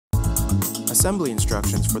Assembly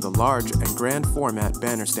instructions for the large and grand format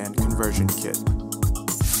banner stand conversion kit.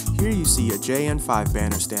 Here you see a JN5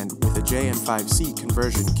 banner stand with a JN5C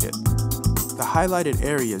conversion kit. The highlighted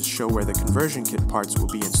areas show where the conversion kit parts will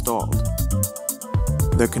be installed.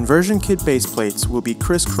 The conversion kit base plates will be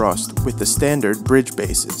crisscrossed with the standard bridge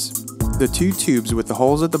bases. The two tubes with the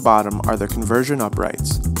holes at the bottom are the conversion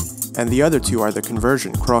uprights, and the other two are the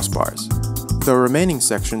conversion crossbars. The remaining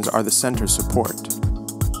sections are the center support.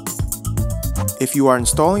 If you are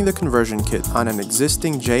installing the conversion kit on an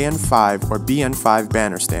existing JN5 or BN5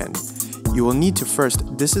 banner stand, you will need to first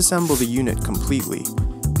disassemble the unit completely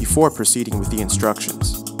before proceeding with the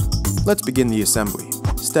instructions. Let's begin the assembly.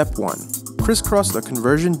 Step 1. Crisscross the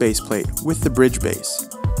conversion base plate with the bridge base.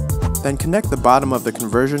 Then connect the bottom of the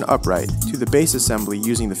conversion upright to the base assembly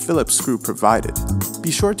using the Phillips screw provided. Be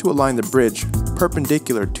sure to align the bridge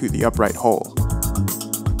perpendicular to the upright hole.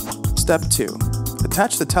 Step 2.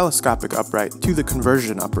 Attach the telescopic upright to the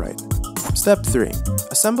conversion upright. Step 3.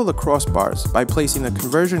 Assemble the crossbars by placing the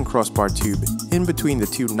conversion crossbar tube in between the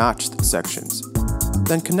two notched sections.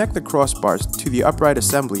 Then connect the crossbars to the upright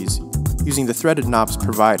assemblies using the threaded knobs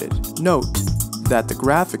provided. Note that the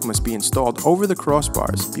graphic must be installed over the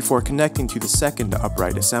crossbars before connecting to the second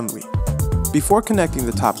upright assembly. Before connecting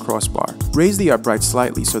the top crossbar, raise the upright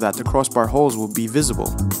slightly so that the crossbar holes will be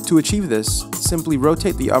visible. To achieve this, simply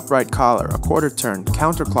rotate the upright collar a quarter turn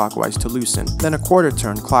counterclockwise to loosen, then a quarter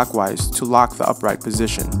turn clockwise to lock the upright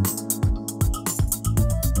position.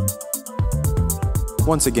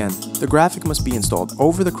 Once again, the graphic must be installed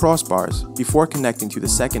over the crossbars before connecting to the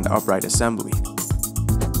second upright assembly.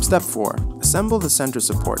 Step 4. Assemble the center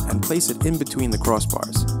support and place it in between the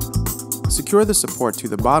crossbars. Secure the support to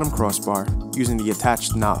the bottom crossbar using the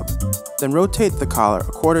attached knob. Then rotate the collar a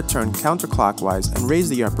quarter turn counterclockwise and raise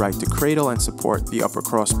the upright to cradle and support the upper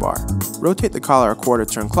crossbar. Rotate the collar a quarter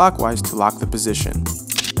turn clockwise to lock the position.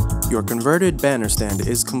 Your converted banner stand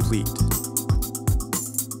is complete.